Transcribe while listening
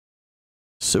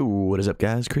So what is up,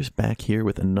 guys? Chris back here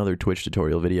with another Twitch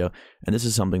tutorial video, and this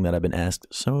is something that I've been asked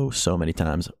so many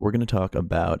times. We're going to talk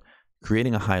about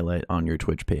creating a highlight on your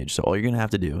Twitch page. So all you're going to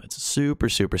have to do, it's super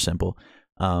simple,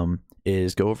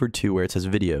 is go over to where it says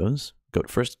videos.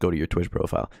 First go to your Twitch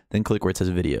profile, then click where it says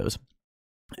videos.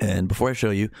 And before I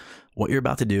show you, what you're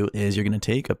about to do is you're going to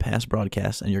take a past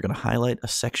broadcast and you're going to highlight a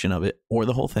section of it or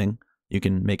the whole thing. You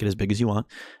can make it as big as you want,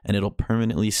 and it'll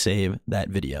permanently save that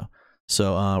video.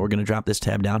 So we're going to drop this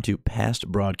tab down to past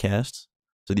broadcasts.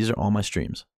 So these are all my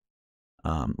streams.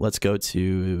 Let's go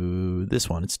to this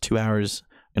one. It's 2 hours.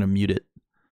 I'm going to mute it.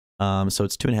 So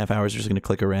it's 2.5 hours. We're just going to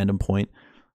click a random point.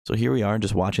 So here we are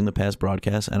just watching the past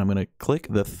broadcast, and I'm going to click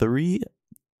the three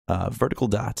vertical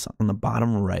dots on the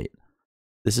bottom right.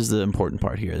 This is the important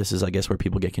part here. This is, I guess, where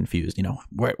people get confused. You know,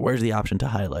 where's the option to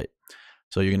highlight?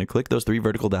 So you're going to click those three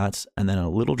vertical dots, and then a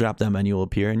little drop-down menu will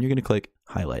appear, and you're going to click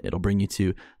highlight. It'll bring you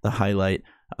to the highlight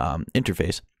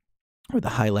interface, or the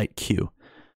highlight queue.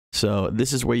 So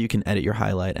this is where you can edit your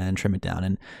highlight and trim it down.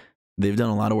 And they've done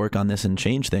a lot of work on this and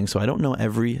changed things. So I don't know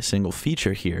every single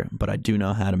feature here, but I do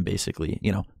know how to basically,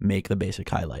 you know, make the basic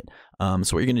highlight. So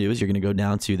what you're going to do is you're going to go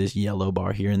down to this yellow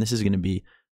bar here, and this is going to be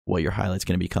what your highlight's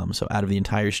going to become. So out of the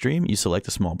entire stream, you select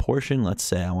a small portion. Let's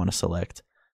say I want to select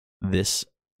this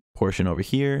portion over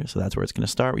here. So that's where it's going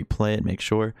to start. We play it, make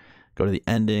sure, go to the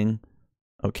ending.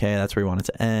 Okay, that's where you want it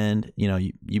to end. You know,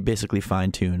 you basically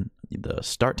fine tune the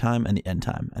start time and the end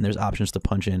time. And there's options to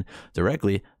punch in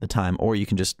directly the time, or you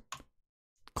can just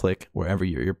click wherever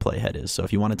your playhead is. So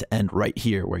if you want it to end right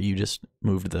here where you just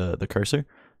moved the cursor,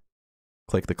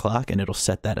 click the clock and it'll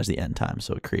set that as the end time.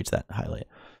 So it creates that highlight.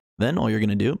 Then all you're going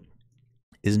to do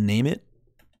is name it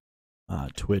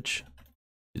Twitch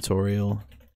tutorial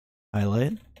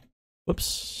highlight.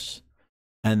 Whoops.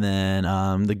 And then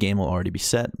the game will already be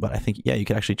set, but I think, yeah, you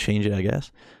could actually change it, I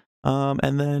guess.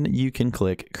 And then you can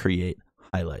click create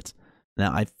highlights.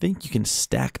 Now, I think you can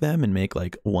stack them and make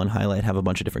like one highlight have a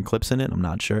bunch of different clips in it. I'm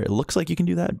not sure. It looks like you can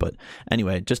do that, but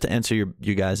anyway, just to answer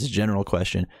you guys' general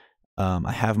question,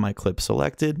 I have my clip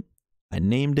selected, I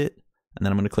named it, and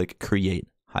then I'm going to click create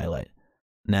highlight.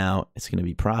 Now it's going to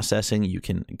be processing. You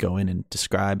can go in and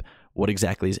describe what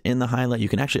exactly is in the highlight. You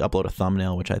can actually upload a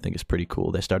thumbnail, which I think is pretty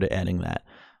cool. They started adding that.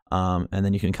 And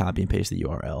then you can copy and paste the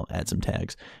URL, add some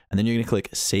tags, and then you're going to click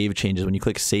save changes. When you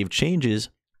click save changes,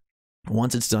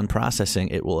 once it's done processing,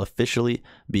 it will officially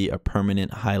be a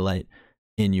permanent highlight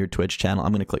in your Twitch channel.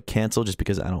 I'm going to click cancel just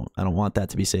because I don't want that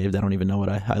to be saved. I don't even know what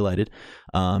I highlighted.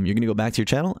 You're going to go back to your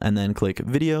channel and then click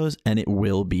videos, and it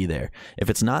will be there. If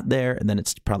it's not there, then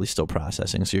it's probably still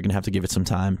processing. So you're going to have to give it some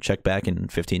time. Check back in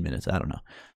 15 minutes. I don't know.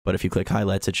 But if you click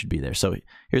highlights, it should be there. So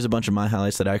here's a bunch of my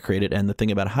highlights that I created. And the thing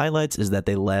about highlights is that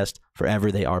they last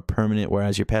forever. They are permanent,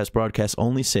 whereas your past broadcasts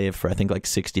only save for, I think, like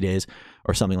 60 days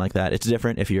or something like that. It's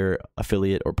different if you're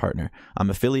affiliate or partner.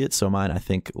 I'm affiliate, so mine, I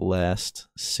think, last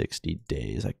 60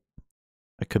 days.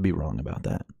 I could be wrong about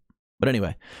that. But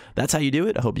anyway, that's how you do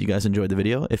it. I hope you guys enjoyed the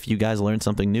video. If you guys learned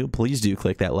something new, please do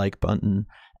click that like button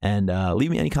and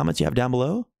leave me any comments you have down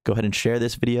below. Go ahead and share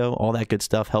this video, all that good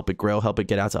stuff. Help it grow, help it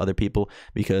get out to other people,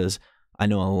 because I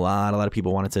know a lot of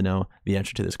people wanted to know the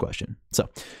answer to this question. So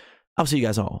I'll see you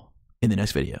guys all in the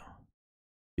next video.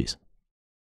 Peace.